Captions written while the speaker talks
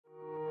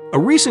A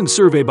recent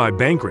survey by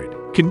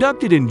Bankrate,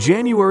 conducted in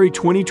January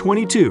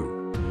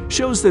 2022,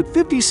 shows that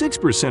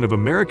 56% of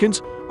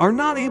Americans are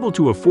not able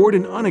to afford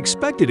an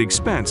unexpected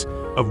expense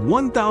of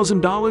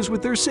 $1,000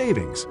 with their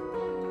savings.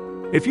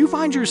 If you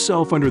find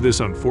yourself under this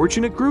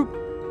unfortunate group,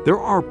 there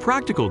are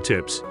practical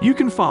tips you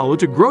can follow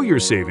to grow your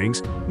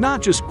savings,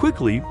 not just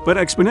quickly, but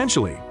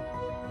exponentially.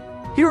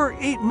 Here are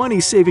 8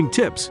 money-saving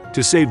tips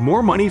to save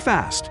more money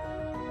fast.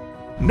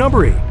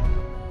 Number 8.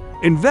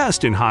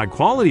 Invest in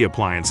high-quality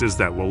appliances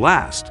that will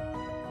last.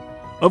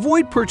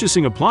 Avoid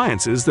purchasing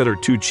appliances that are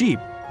too cheap,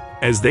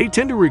 as they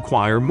tend to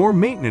require more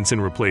maintenance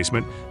and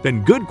replacement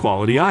than good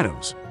quality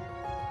items.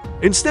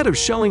 Instead of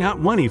shelling out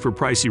money for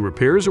pricey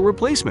repairs or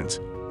replacements,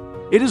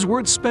 it is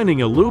worth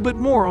spending a little bit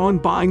more on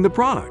buying the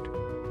product.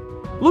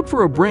 Look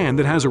for a brand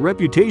that has a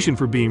reputation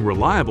for being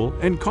reliable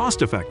and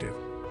cost-effective.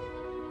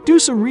 Do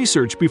some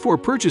research before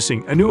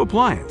purchasing a new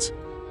appliance.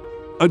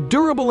 A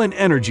durable and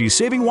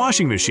energy-saving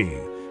washing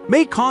machine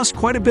may cost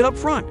quite a bit up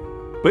front,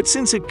 but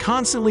since it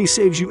constantly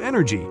saves you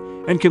energy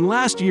and can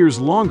last years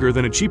longer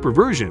than a cheaper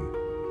version,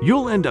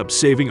 you'll end up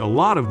saving a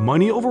lot of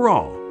money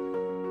overall.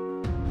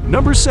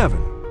 Number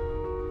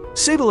 7.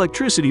 Save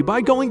electricity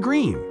by going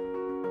green.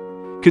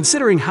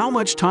 Considering how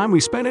much time we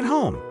spend at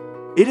home,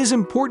 it is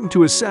important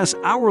to assess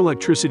our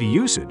electricity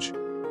usage.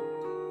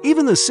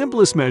 Even the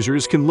simplest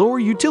measures can lower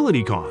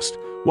utility costs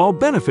while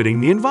benefiting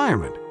the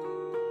environment.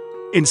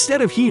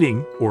 Instead of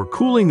heating or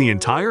cooling the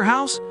entire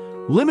house,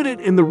 limit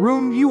it in the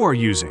room you are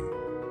using.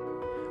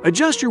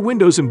 Adjust your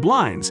windows and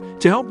blinds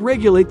to help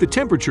regulate the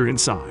temperature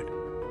inside.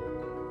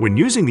 When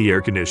using the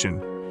air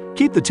conditioner,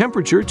 keep the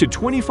temperature to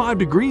 25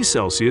 degrees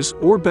Celsius,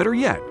 or better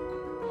yet,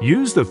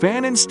 use the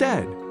fan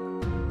instead.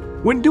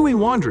 When doing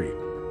laundry,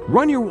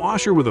 run your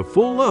washer with a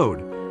full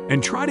load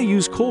and try to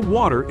use cold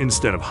water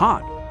instead of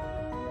hot.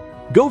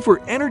 Go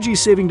for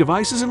energy-saving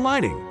devices and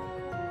lighting.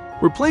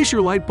 Replace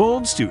your light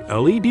bulbs to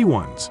LED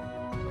ones.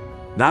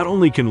 Not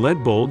only can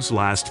LED bulbs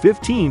last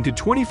 15 to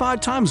 25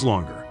 times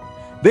longer,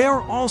 they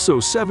are also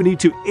 70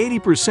 to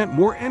 80%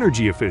 more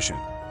energy efficient.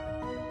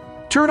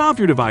 Turn off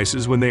your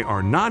devices when they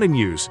are not in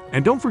use,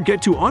 and don't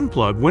forget to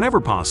unplug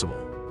whenever possible.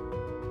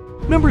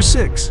 Number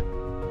 6.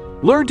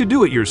 Learn to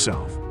do it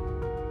yourself.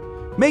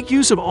 Make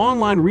use of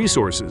online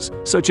resources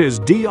such as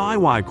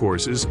DIY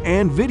courses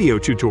and video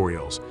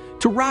tutorials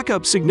to rack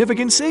up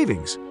significant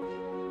savings.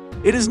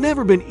 It has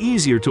never been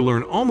easier to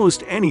learn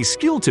almost any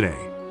skill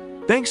today,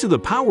 thanks to the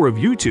power of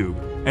YouTube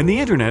and the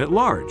internet at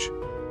large.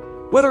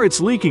 Whether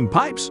it's leaking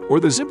pipes or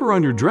the zipper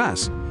on your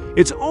dress,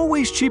 it's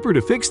always cheaper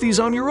to fix these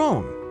on your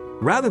own,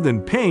 rather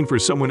than paying for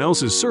someone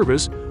else's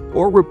service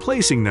or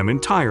replacing them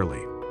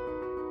entirely.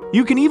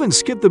 You can even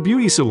skip the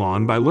beauty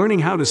salon by learning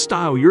how to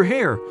style your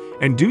hair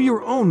and do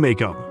your own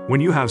makeup when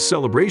you have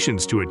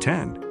celebrations to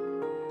attend.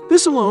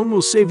 This alone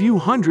will save you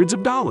hundreds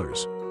of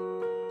dollars.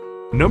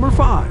 Number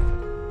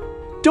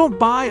 5. Don't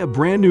buy a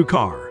brand new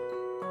car.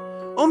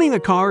 Owning a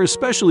car,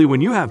 especially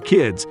when you have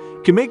kids,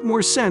 can make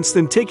more sense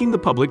than taking the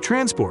public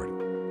transport.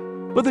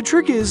 But the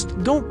trick is,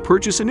 don't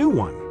purchase a new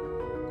one.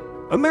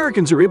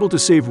 Americans are able to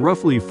save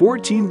roughly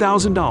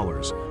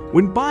 $14,000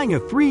 when buying a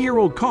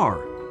 3-year-old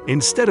car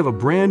instead of a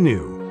brand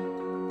new.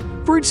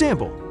 For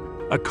example,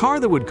 a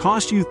car that would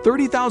cost you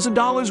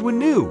 $30,000 when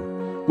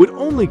new would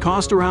only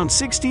cost around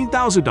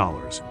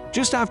 $16,000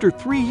 just after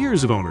 3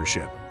 years of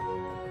ownership.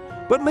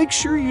 But make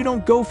sure you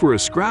don't go for a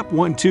scrap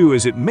one too,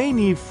 as it may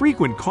need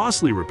frequent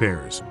costly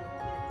repairs.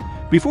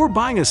 Before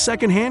buying a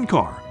second-hand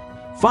car,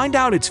 find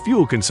out its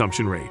fuel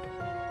consumption rate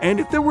and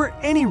if there were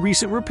any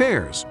recent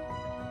repairs.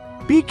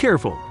 Be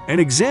careful and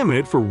examine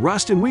it for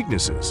rust and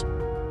weaknesses.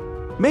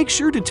 Make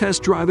sure to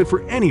test drive it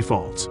for any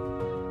faults.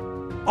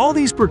 All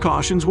these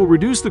precautions will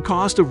reduce the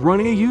cost of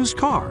running a used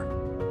car.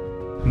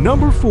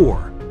 Number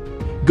 4.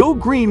 Go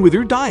green with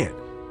your diet.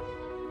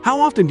 How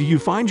often do you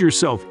find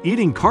yourself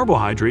eating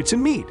carbohydrates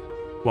and meat,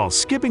 while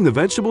skipping the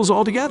vegetables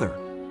altogether?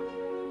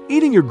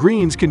 Eating your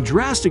greens can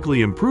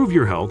drastically improve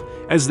your health,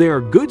 as they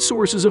are good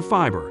sources of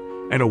fiber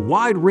and a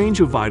wide range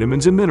of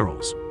vitamins and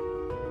minerals.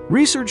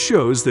 Research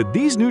shows that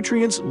these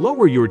nutrients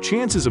lower your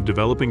chances of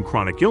developing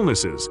chronic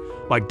illnesses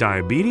like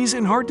diabetes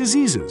and heart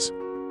diseases.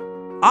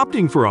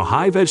 Opting for a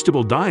high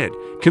vegetable diet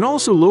can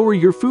also lower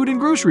your food and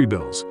grocery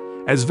bills,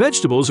 as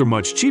vegetables are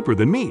much cheaper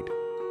than meat.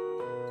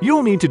 You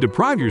don't need to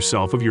deprive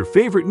yourself of your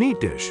favorite meat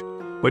dish,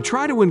 but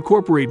try to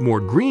incorporate more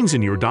greens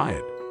in your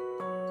diet.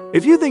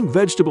 If you think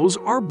vegetables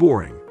are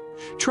boring,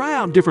 try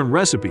out different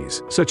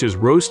recipes such as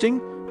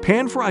roasting,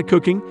 pan-fry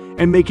cooking,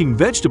 and making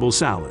vegetable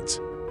salads.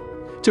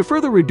 To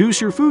further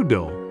reduce your food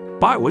bill,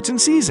 buy what's in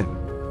season.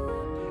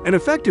 An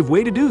effective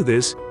way to do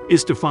this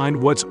is to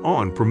find what's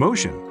on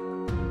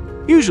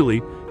promotion.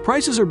 Usually,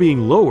 prices are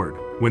being lowered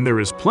when there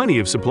is plenty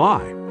of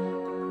supply.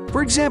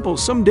 For example,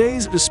 some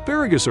days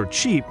asparagus are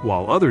cheap,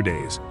 while other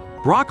days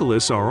broccoli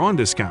are on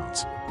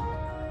discounts.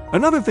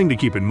 Another thing to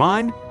keep in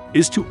mind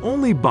is to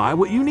only buy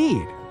what you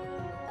need.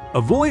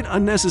 Avoid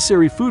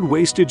unnecessary food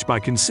wastage by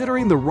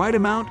considering the right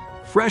amount,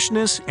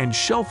 freshness, and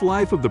shelf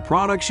life of the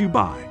products you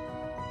buy.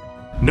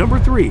 Number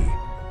 3.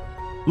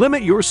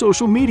 Limit your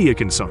social media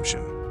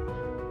consumption.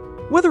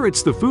 Whether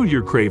it's the food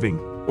you're craving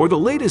or the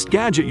latest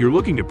gadget you're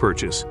looking to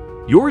purchase,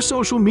 your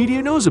social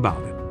media knows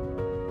about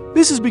it.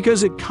 This is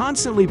because it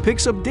constantly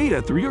picks up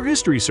data through your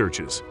history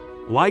searches,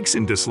 likes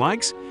and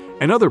dislikes,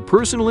 and other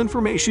personal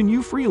information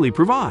you freely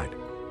provide.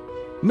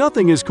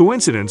 Nothing is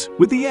coincidence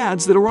with the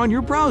ads that are on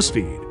your browse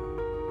feed.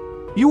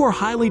 You are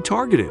highly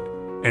targeted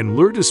and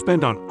lure to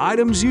spend on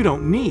items you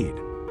don't need.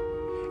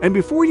 And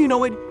before you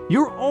know it,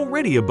 you're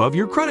already above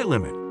your credit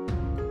limit.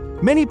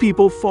 Many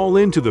people fall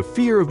into the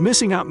fear of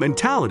missing out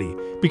mentality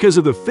because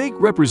of the fake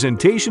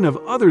representation of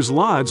others'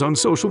 lives on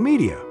social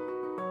media.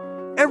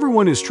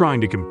 Everyone is trying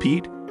to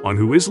compete on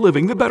who is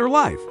living the better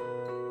life.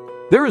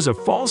 There is a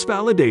false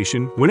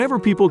validation whenever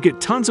people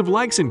get tons of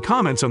likes and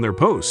comments on their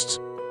posts.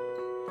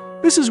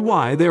 This is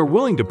why they are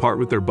willing to part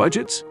with their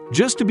budgets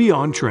just to be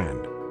on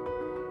trend.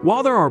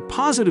 While there are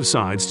positive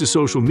sides to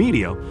social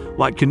media,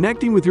 like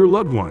connecting with your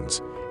loved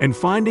ones and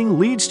finding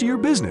leads to your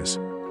business,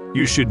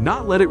 you should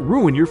not let it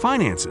ruin your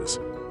finances.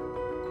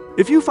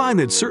 If you find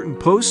that certain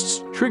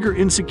posts trigger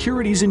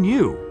insecurities in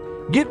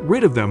you, get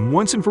rid of them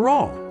once and for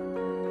all.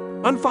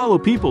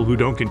 Unfollow people who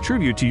don't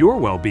contribute to your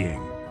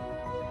well-being.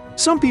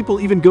 Some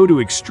people even go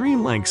to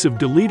extreme lengths of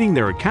deleting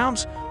their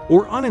accounts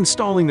or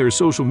uninstalling their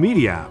social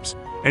media apps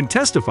and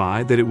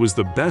testify that it was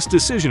the best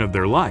decision of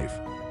their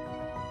life.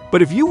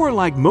 But if you are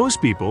like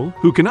most people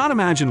who cannot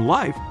imagine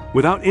life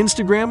without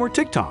Instagram or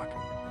TikTok,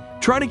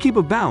 try to keep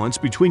a balance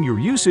between your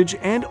usage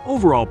and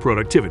overall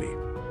productivity.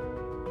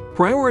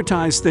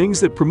 Prioritize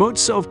things that promote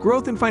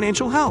self-growth and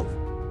financial health.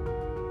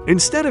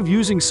 Instead of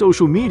using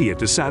social media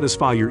to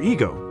satisfy your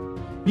ego,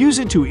 use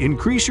it to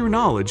increase your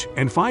knowledge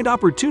and find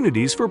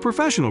opportunities for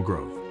professional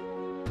growth.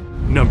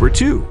 Number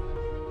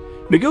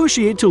 2.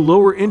 Negotiate to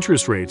lower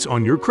interest rates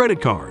on your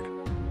credit card.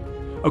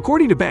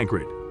 According to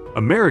Bankrate,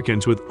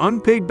 Americans with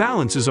unpaid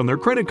balances on their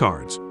credit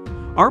cards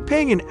are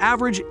paying an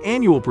average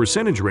annual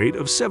percentage rate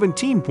of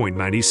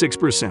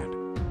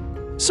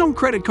 17.96%. Some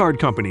credit card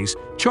companies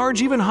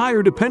charge even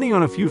higher depending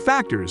on a few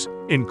factors,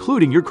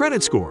 including your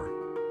credit score.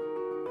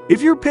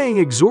 If you're paying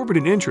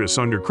exorbitant interest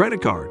on your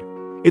credit card,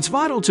 it's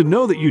vital to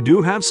know that you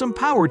do have some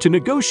power to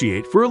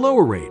negotiate for a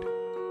lower rate.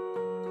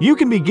 You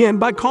can begin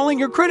by calling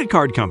your credit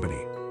card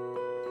company.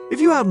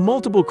 If you have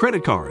multiple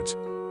credit cards,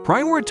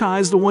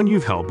 prioritize the one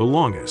you've held the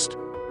longest.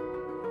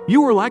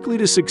 You are likely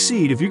to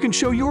succeed if you can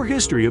show your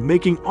history of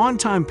making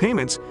on-time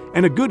payments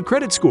and a good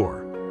credit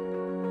score.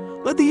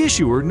 Let the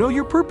issuer know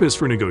your purpose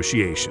for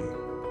negotiation.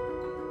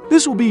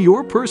 This will be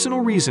your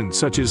personal reasons,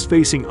 such as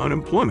facing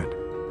unemployment,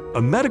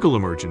 a medical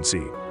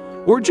emergency,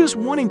 or just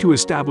wanting to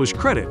establish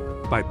credit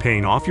by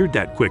paying off your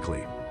debt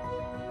quickly.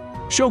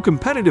 Show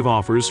competitive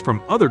offers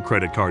from other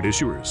credit card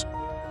issuers.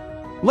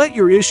 Let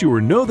your issuer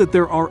know that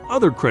there are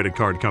other credit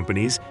card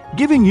companies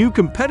giving you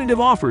competitive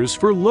offers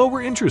for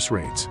lower interest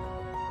rates.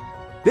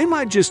 They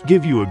might just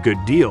give you a good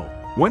deal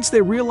once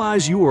they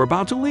realize you are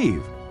about to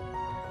leave.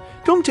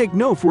 Don't take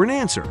no for an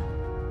answer.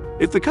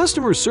 If the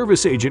customer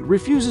service agent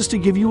refuses to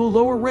give you a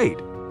lower rate,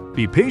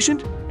 be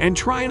patient and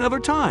try another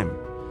time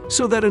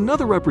so that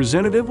another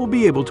representative will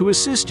be able to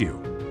assist you.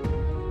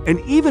 An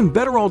even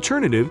better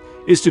alternative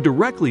is to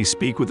directly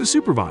speak with a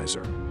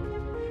supervisor.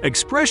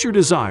 Express your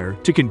desire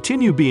to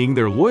continue being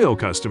their loyal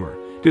customer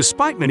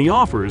despite many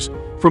offers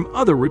from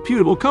other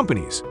reputable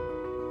companies.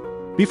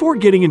 Before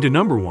getting into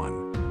number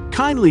 1,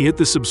 kindly hit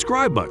the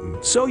subscribe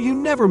button so you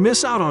never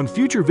miss out on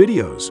future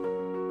videos.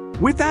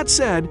 With that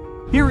said,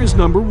 here is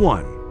number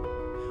 1.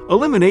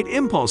 Eliminate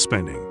impulse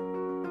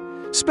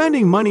spending.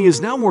 Spending money is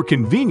now more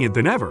convenient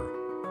than ever,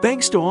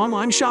 thanks to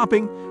online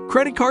shopping,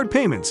 credit card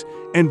payments,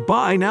 and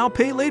buy now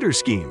pay later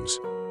schemes.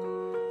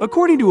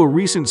 According to a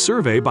recent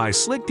survey by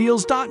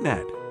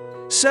slickdeals.net,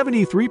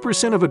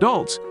 73% of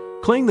adults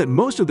claim that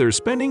most of their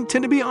spending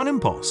tend to be on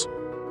impulse.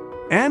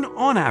 And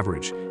on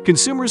average,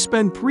 consumers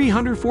spend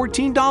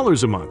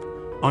 $314 a month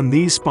on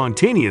these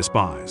spontaneous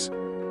buys.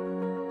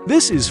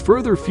 This is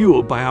further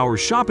fueled by our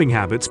shopping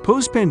habits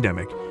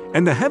post-pandemic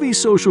and the heavy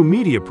social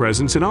media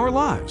presence in our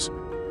lives.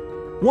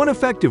 One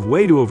effective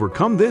way to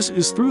overcome this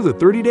is through the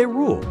 30-day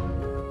rule.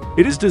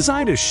 It is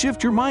designed to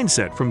shift your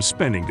mindset from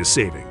spending to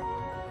saving.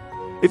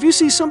 If you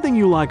see something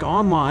you like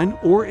online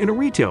or in a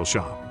retail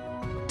shop,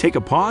 take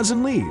a pause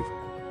and leave.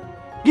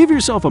 Give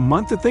yourself a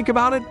month to think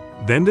about it,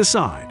 then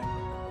decide.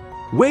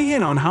 Weigh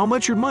in on how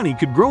much your money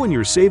could grow in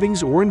your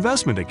savings or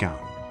investment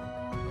account.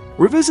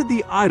 Revisit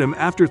the item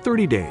after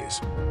 30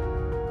 days.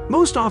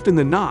 Most often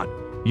than not,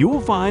 you will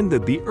find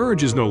that the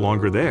urge is no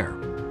longer there.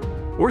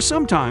 Or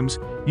sometimes,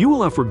 you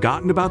will have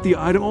forgotten about the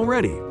item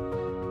already.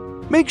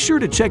 Make sure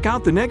to check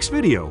out the next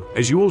video,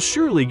 as you will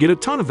surely get a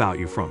ton of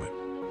value from it.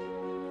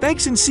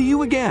 Thanks and see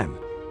you again!